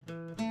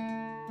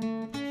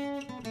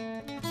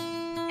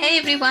Hey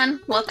everyone,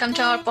 welcome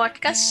to our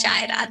podcast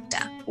Shayar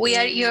Adda. We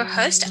are your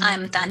host.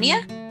 I'm Tania.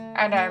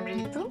 And I'm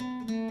Ritu.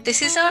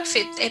 This is our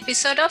 5th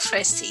episode of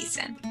first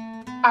season.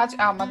 আজ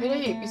আমাদের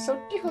এই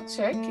এপিসোডটি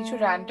হচ্ছে কিছু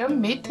random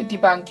myth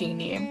debunking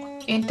নিয়ে।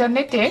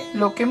 ইন্টারনেটে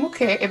লোকে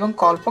মুখে এবং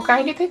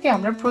কল্পকাহিনী থেকে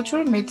আমরা প্রচুর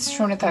মিথস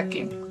শুনে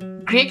থাকি।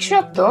 গ্রিক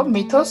শব্দ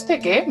মিথোস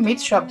থেকে মিথ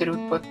শব্দের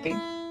উৎপত্তি,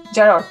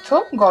 যার অর্থ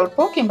গল্প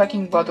কিংবা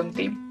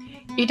কিংবদন্তি।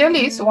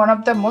 Italy's one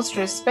of the most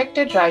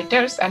respected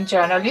writers and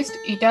journalist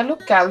Italo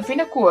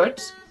Calvino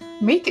quotes,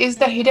 "Myth is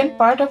the hidden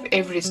part of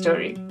every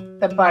story,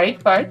 the buried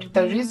part,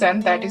 the reason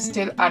that is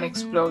still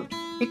unexplored,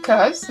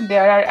 because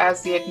there are as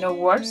yet no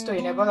words to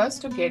enable us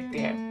to get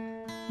there.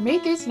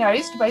 Myth is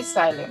nourished by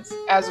silence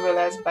as well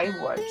as by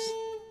words."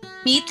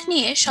 Myth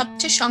নিয়ে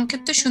সবচেয়ে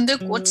সংক্ষিপ্ত সুন্দর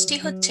কোটসটি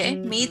হচ্ছে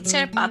myths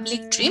আর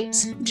public dreams,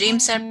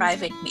 dreams আর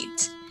private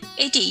myths.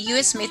 এটি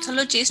US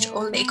mythologist ও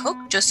লেখক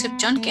জোসেফ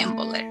জন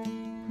ক্যাম্পবেলের।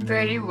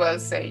 Very well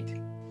said.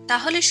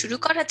 তাহলে শুরু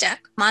করা যাক।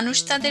 মানুষ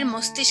তাদের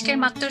মস্তিষ্কের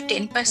মাত্র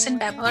 10%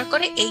 ব্যবহার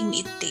করে এই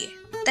মিথ দিয়ে।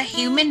 The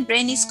human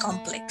brain is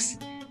complex.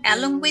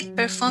 Along with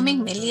performing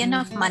millions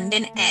of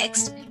mundane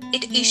acts,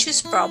 it issues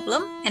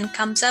problem and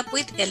comes up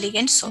with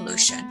elegant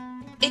solution.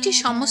 এটি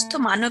সমস্ত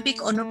মানবিক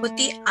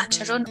অনুভূতি,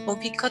 আচরণ,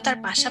 অভিজ্ঞতার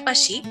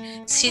পাশাপাশি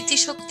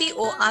স্মৃতিশক্তি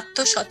ও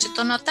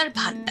আত্মসচেতনতার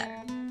ভান্ডার।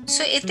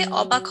 সো এতে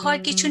অবাক হওয়ার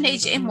কিছু নেই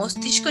যে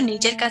মস্তিষ্ক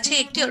নিজের কাছে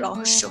একটি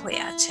রহস্য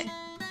হয়ে আছে।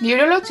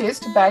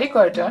 Neurologist Barry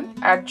Gordon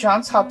at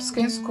Johns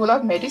Hopkins School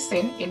of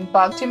Medicine in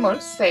Baltimore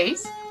says,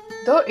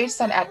 though it's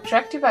an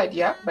attractive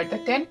idea, but the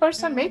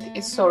 10% myth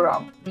is so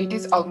wrong, it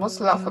is almost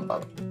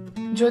laughable.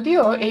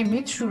 যদিও এই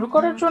মিথ শুরু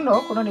করার জন্য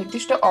কোনো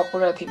নির্দিষ্ট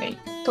অপরাধী নেই,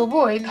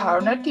 তবুও এই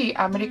ধারণাটি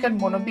আমেরিকান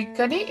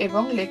মনোবিজ্ঞানী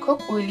এবং লেখক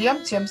উইলিয়াম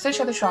জেমসের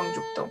সাথে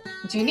সংযুক্ত,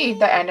 যিনি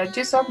দ্য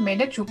এনার্জিস অফ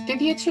মেনে যুক্তি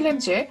দিয়েছিলেন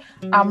যে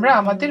আমরা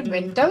আমাদের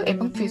মেন্টাল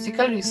এবং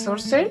ফিজিক্যাল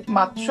রিসোর্সের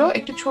মাত্র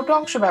একটি ছোট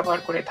অংশ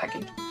ব্যবহার করে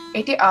থাকি।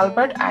 এটি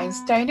আলবার্ট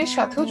আইনস্টাইনের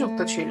সাথেও যুক্ত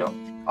ছিল।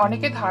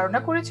 অনেকে ধারণা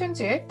করেছেন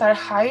যে তার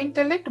হাই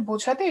ইন্টেলেক্ট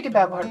বোঝাতে এটি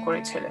ব্যবহার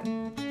করেছিলেন।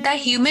 The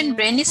human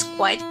brain is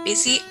quite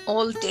busy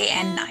all day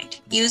and night,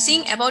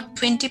 using about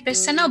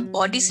 20% of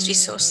body's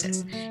resources,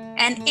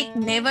 and it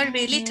never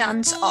really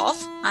turns off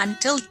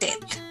until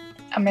death.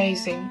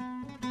 Amazing.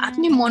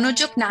 আপনি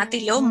মনোযোগ না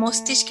দিলেও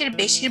মস্তিষ্কের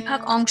বেশিরভাগ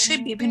অংশই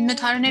বিভিন্ন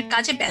ধরনের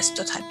কাজে ব্যস্ত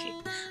থাকে।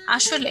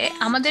 আসলে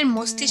আমাদের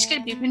মস্তিষ্কের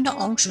বিভিন্ন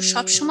অংশ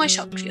সবসময়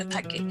সক্রিয়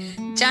থাকে,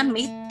 যা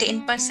মিথ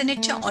 10%-এর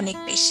চেয়ে অনেক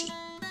বেশি।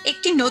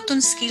 একটি নতুন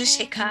স্কিল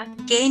শেখা,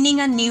 gaining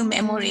a new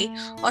memory,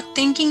 or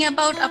thinking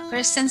about a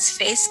person's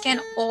face can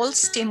all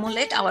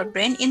stimulate our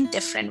brain in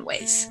different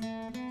ways.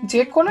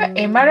 যে কোনো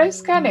এমআরআই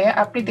স্ক্যানে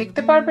আপনি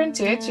দেখতে পারবেন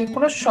যে যে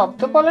কোনো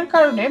শব্দ বলার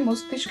কারণে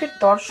মস্তিষ্কের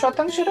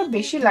 10%-এরও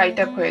বেশি লাইট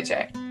আপ হয়ে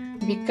যায়।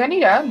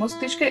 বিজ্ঞানীরা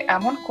মস্তিষ্কের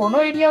এমন কোনো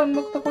এরিয়া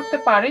উন্মুক্ত করতে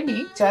পারেনি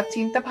যা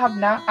চিন্তা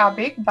ভাবনা,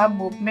 আবেগ বা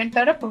মুভমেন্ট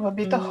দ্বারা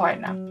প্রভাবিত হয়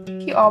না।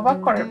 কি অবাক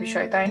করার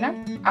বিষয়, তাই না?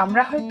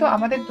 আমরা হয়তো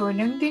আমাদের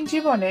দৈনন্দিন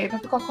জীবনে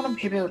এভাবে কখনো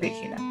ভেবেও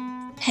দেখি না।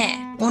 হ্যাঁ,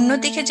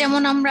 অন্যদিকে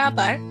যেমন আমরা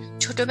আবার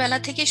ছোটবেলা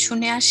থেকে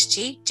শুনে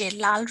আসছি যে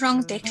লাল রং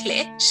দেখলে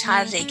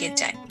ষাঁড় রেগে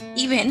যায়।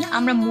 ইভেন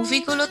আমরা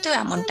মুভিগুলোতেও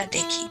এমনটা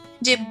দেখি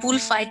যে bull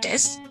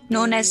fighters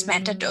known as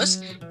matadors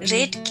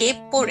red cape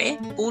পরে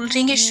বুল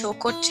রিং এ শো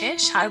করছে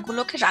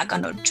ষাঁড়গুলোকে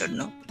রাগানোর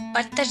জন্য।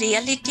 But the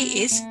reality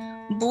is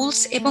bull's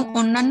এবং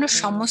অন্যান্য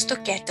সমস্ত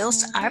ক্যাটেলস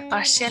আর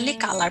partially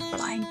colour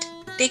blind.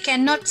 They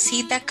can not C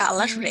the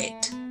colour red.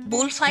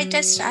 বুল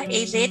ফাইটার্সরা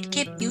এই রেড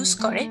কেপ ইউজ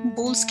করে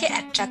বুলসকে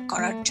অ্যাট্রাক্ট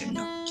করার জন্য,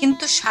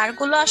 কিন্তু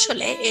ষাঁড়গুলো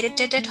আসলে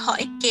ইরিটেটেড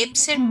হয়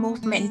কেপসের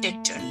মুভমেন্টের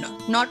জন্য,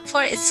 not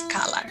for its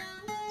colour.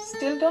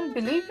 Still don't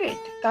believe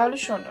it? তাহলে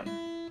শুনুন।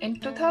 In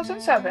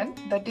 2007,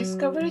 the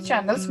Discovery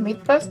Channel's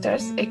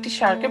Mythbusters একটি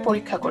ষাঁড়কে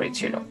পরীক্ষা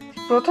করেছিল।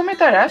 প্রথমে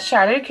তারা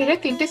ষাঁড়ের ঘিরে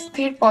 3টি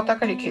স্থির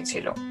পতাকা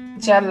রেখেছিল,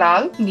 যা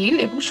লাল, নীল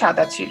এবং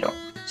সাদা ছিল।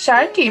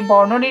 ষাঁড়টি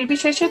বর্ণ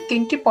নির্বিশেষে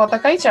 3টি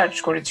পতাকাই চার্জ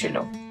করেছিল।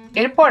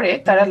 এরপরে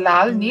তারা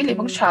লাল, নীল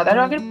এবং সাদা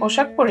রঙের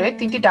পোশাক পরে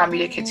 3টি ডামি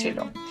রেখেছিল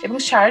এবং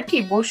ষাঁড়টি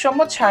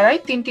বৈষম্য ছাড়াই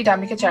 3টি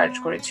ডামিকে চার্জ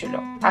করেছিল।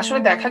 আসলে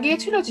দেখা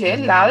গিয়েছিল যে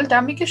লাল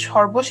ডামিকে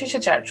সর্বশেষে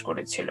চার্জ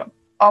করেছিল।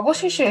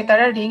 অবশেষে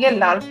তারা রিংয়ের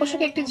লাল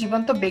পোশাকে একটি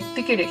জীবন্ত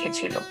ব্যক্তিকে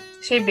রেখেছিল।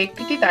 সেই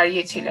ব্যক্তিটি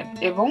দাঁড়িয়েছিলেন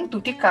এবং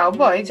 2টি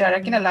কাউবয় যারা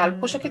কিনা লাল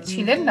পোশাকে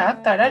ছিলেন না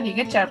তারা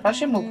রিংয়ের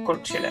চারপাশে মুভ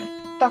করছিলেন।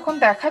 তখন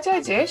দেখা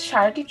যায় যে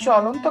ষাঁড়টি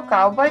চলন্ত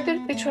কাউবয়দের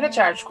পেছনে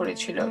চার্জ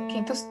করেছিল,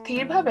 কিন্তু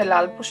স্থিরভাবে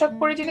লাল পোশাক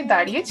পরে যিনি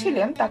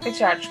দাঁড়িয়েছিলেন তাকে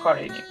চার্জ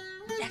করেনি।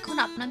 এখন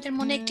আপনাদের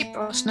মনে একটি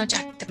প্রশ্ন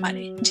জাগতে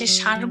পারে যে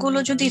ষাঁড়গুলো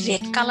যদি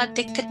রেড কালার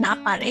দেখতে না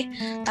পারে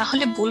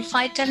তাহলে বুল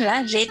ফাইটাররা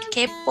রেড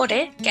কেপ পরে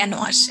কেন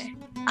আসে?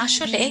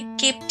 আসলে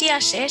কেপটি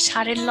আসে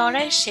ষাঁড়ের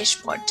লড়াইয়ের শেষ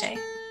পর্যায়ে,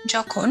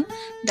 যখন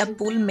the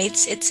bull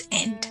meets it's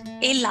and.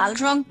 এই লাল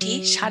রংটি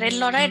ষাঁড়ের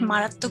লড়াইয়ের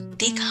মারাত্মক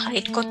দিক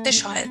হাইড করতে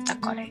সহায়তা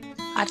করে,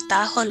 আর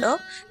তা হলো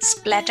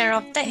স্প্ল্যাটার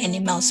অফ দ্য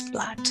অ্যানিমালস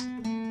ব্লাড।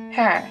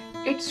 হ্যাঁ,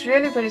 it's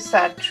really very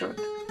sad truth.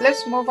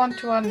 Let's move on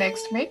to our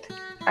next myth,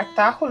 আর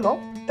তা হলো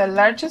the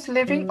largest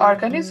living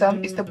organism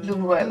is the blue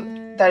whale,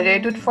 the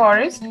redwood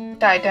forest,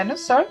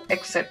 titanosaur,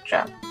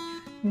 etcetera.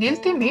 নীল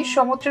তিমি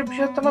সমুদ্রের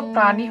বৃহত্তম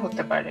প্রাণী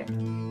হতে পারে।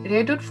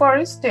 রেডউড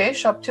ফরেস্টে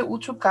সবচেয়ে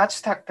উঁচু গাছ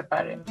থাকতে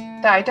পারে।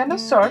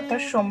 টাইটানোসর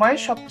তার সময়ের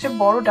সবচেয়ে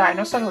বড়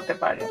ডাইনোসর হতে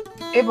পারে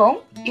এবং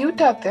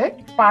ইউটাতে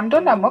পান্ডো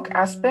নামক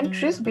অ্যাসপেন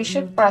ট্রিস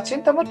বিশ্বের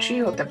প্রাচীনতম ট্রি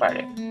হতে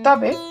পারে।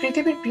 তবে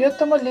পৃথিবীর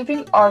বৃহত্তম লিভিং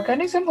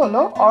অর্গানিজম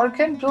হলো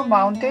অর্গান ব্লু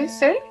মাউন্টেন্স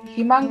এর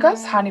হিমাঙ্গাস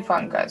হানি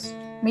ফাঙ্গাস।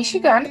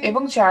 মিশিগান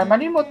এবং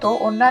জার্মানির মতো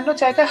অন্যান্য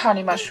জায়গায়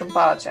হানি মাশরুম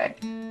পাওয়া যায়,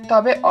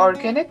 তবে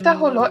অর্গানেরটা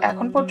হলো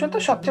এখন পর্যন্ত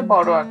সবচেয়ে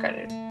বড়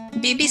আকারের।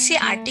 বিবিসি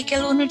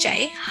আর্টিকেল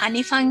অনুযায়ী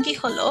হানি ফাঙ্গি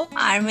হলো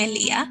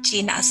আর্মেলিয়া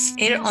জিনাস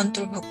এর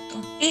অন্তর্ভুক্ত।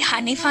 এই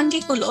হানি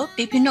ফাঙ্গিগুলো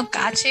বিভিন্ন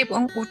গাছ এবং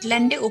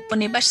উডল্যান্ডে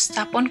উপনিবাস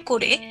স্থাপন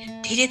করে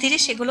ধীরে ধীরে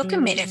সেগুলোকে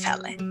মেরে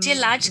ফেলে। যে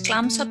লার্জ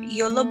ক্লাম্পস অফ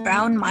ইয়েলো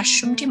ব্রাউন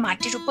মাশরুমটি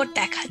মাটির উপর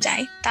দেখা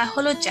যায় তা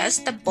হলো just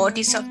the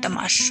bodies of the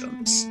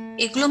mushrooms.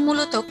 এগুলো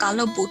মূলত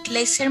কালো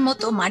বুটলেসের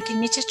মতো মাটির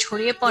নিচে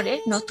ছড়িয়ে পড়ে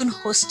নতুন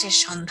হোস্টের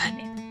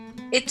সন্ধানে।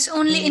 It's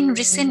only in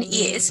recent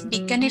years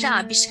বিজ্ঞানীরা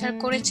আবিষ্কার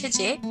করেছে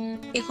যে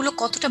এগুলো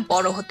কতটা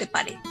বড় হতে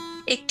পারে।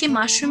 একটি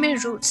মাশরুমের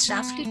রুটস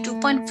রাফলি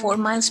 2.4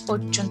 মাইলস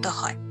পর্যন্ত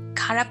হয়।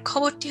 খারাপ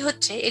খবরটি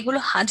হচ্ছে এগুলো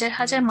হাজার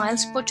হাজার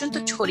মাইলস পর্যন্ত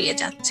ছড়িয়ে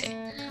যাচ্ছে।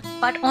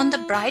 But on the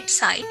bright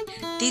side,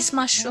 this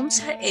mushrooms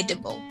R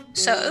edible,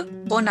 so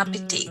bon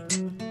appetit।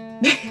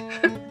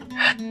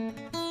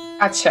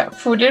 আচ্ছা,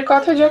 ফুডের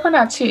কথা যখন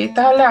আছি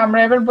তাহলে আমরা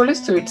এবার বলি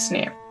সুইটস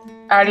নিয়ে।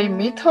 আর এই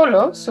মিথ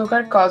হলো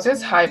sugar causes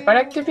hyper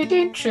activity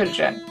in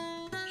children.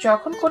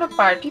 যখন কোনো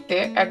পার্টিতে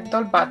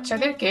একদল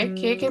বাচ্চাদেরকে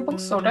কেক এবং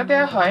সোডা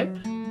দেওয়া হয়,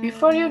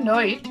 before you know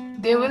it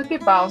they will be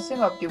bouncing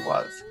off the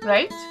walls,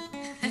 right?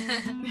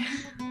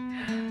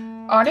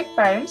 অনেক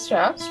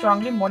প্যারেন্টসরা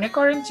স্ট্রংলি মনে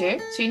করেন যে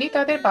চিনি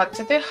তাদের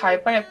বাচ্চাদের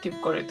হাইপার অ্যাক্টিভ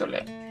করে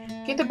তোলে,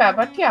 কিন্তু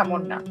ব্যাপারটি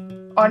এমন না।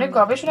 অনেক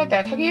গবেষণায়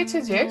দেখা গিয়েছে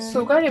যে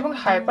সুগার এবং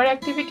হাইপার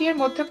অ্যাক্টিভিটি এর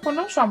মধ্যে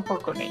কোনো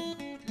সম্পর্ক নেই।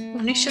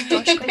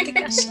 1910 থেকে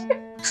আসে।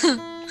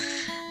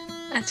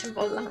 আচ্ছা,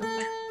 বললাম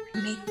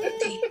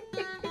মিথ্যে।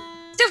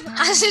 চুপ,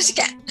 হাসিস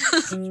কেন?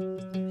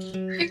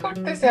 কি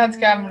করতেছে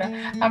আজকে আমরা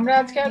আমরা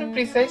আজকে আরো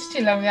প্রিসাইজ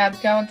ছিলাম যে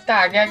আজকে আমাদের তো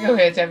আগে আগে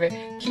হয়ে যাবে।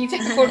 কি যে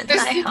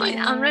করতেছি। তাই হয়,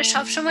 আমরা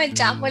সবসময়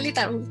যা বলি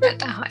তার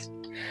উল্টাটা হয়।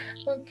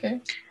 ওকে।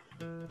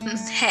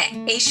 হ্যাঁ,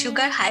 এই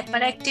সুগার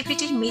হাইপার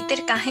অ্যাক্টিভিটির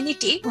মিথের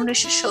কাহিনীটি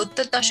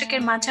 1970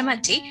 দশকের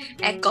মাঝামাঝি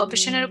এক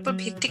গবেষণার উপর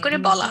ভিত্তি করে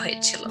বলা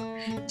হয়েছিল,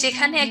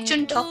 যেখানে একজন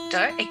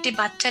ডক্টর একটি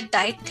বাচ্চার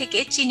ডায়েট থেকে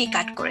চিনি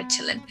কাট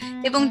করেছিলেন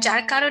এবং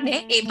যার কারণে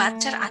এই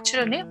বাচ্চার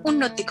আচরণে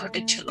উন্নতি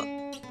ঘটেছিল।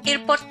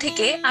 এরপর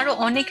থেকে আরো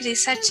অনেক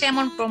রিসার্চে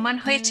এমন প্রমাণ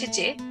হয়েছে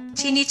যে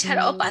চিনি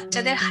ছাড়াও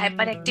বাচ্চাদের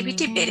হাইপার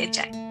অ্যাক্টিভিটি বেড়ে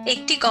যায়।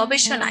 একটি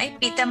গবেষণায়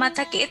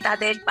পিতামাতাকে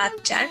তাদের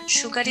বাচ্চার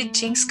সুগারি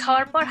ড্রিঙ্কস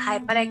খাওয়ার পর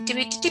হাইপার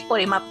অ্যাক্টিভিটি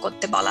পরিমাপ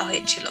করতে বলা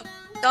হয়েছিল।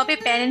 তবে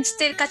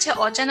প্যারেন্টসদের কাছে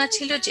অজানা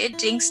ছিল যে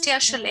ড্রিঙ্কসটি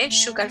আসলে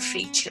সুগার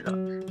ফ্রি ছিল।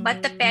 But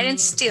the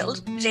parents still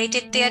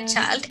rated their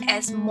child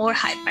as more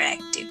hyper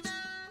active.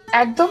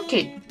 একদম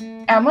ঠিক।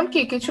 এমনকি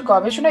কিছু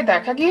গবেষণায়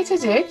দেখা গিয়েছে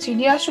যে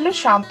চিনি আসলে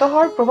শান্ত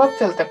হওয়ার প্রভাব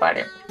ফেলতে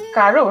পারে,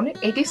 কারণ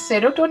এটি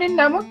সেরোটোনিন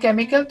নামক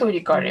কেমিক্যাল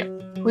তৈরি করে,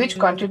 which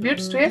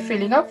contributes to a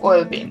feeling of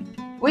well-being.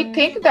 We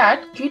think that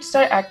kids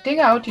are acting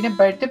out in a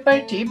birthday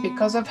party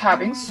because of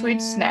having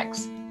sweet snacks.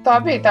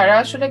 তবে তারা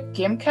আসলে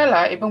গেম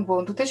খেলা এবং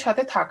বন্ধুদের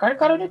সাথে থাকার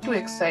কারণে টু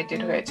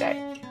এক্সাইটেড হয়ে যায়,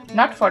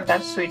 not for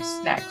that sweet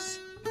snacks.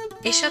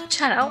 এসব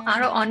ছাড়াও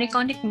আরো অনেক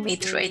অনেক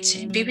মিথ রয়েছে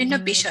বিভিন্ন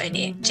বিষয়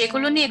নিয়ে,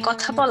 যেগুলো নিয়ে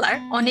কথা বলার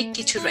অনেক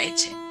কিছু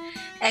রয়েছে।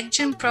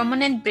 একজন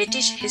prominent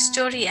British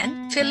historian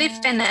Philip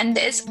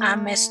Fernandez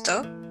Armesto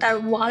তার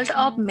ওয়ার্ল্ড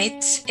অফ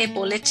মিথস এ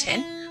বলেছেন,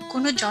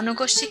 কোনো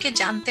জনগোষ্ঠীকে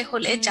জানতে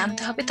হলে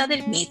জানতে হবে তাদের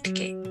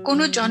মিথকে।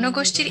 কোনো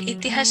জনগোষ্ঠীর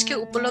ইতিহাসকে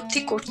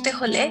উপলব্ধি করতে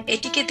হলে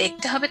এটিকে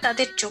দেখতে হবে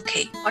তাদের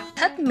চোখে,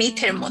 অর্থাৎ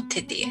মিথের মধ্যে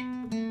দিয়ে।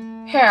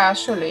 হ্যাঁ,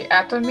 আসলে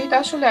এত মিথ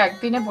আসলে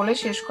একদিনে বলে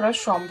শেষ করা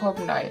সম্ভব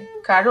নয়,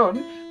 কারণ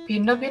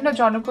ভিন্ন ভিন্ন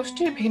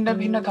জনগোষ্ঠীর ভিন্ন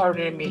ভিন্ন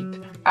ধরনের মিথ,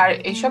 আর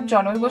এইসব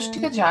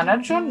জনগোষ্ঠীকে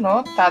জানার জন্য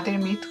তাদের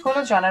মিথগুলো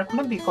জানার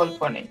কোনো বিকল্প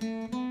নেই।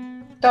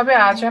 তবে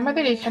আজ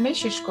আমাদের এখানেই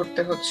শেষ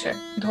করতে হচ্ছে।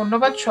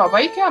 ধন্যবাদ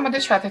সবাইকে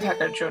আমাদের সাথে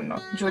থাকার জন্য।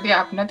 যদি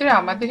আপনাদের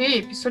আমাদের এই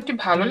এপিসোডটি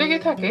ভালো লেগে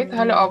থাকে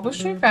তাহলে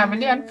অবশ্যই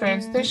ফ্যামিলি অ্যান্ড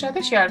ফ্রেন্ডসদের সাথে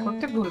শেয়ার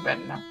করতে ভুলবেন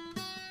না।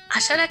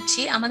 আশা রাখছি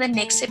আমাদের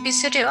নেক্সট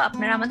এপিসোডেও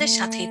আপনারা আমাদের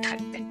সাথেই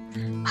থাকবেন।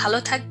 ভালো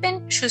থাকবেন,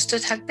 সুস্থ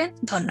থাকবেন।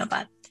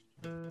 ধন্যবাদ।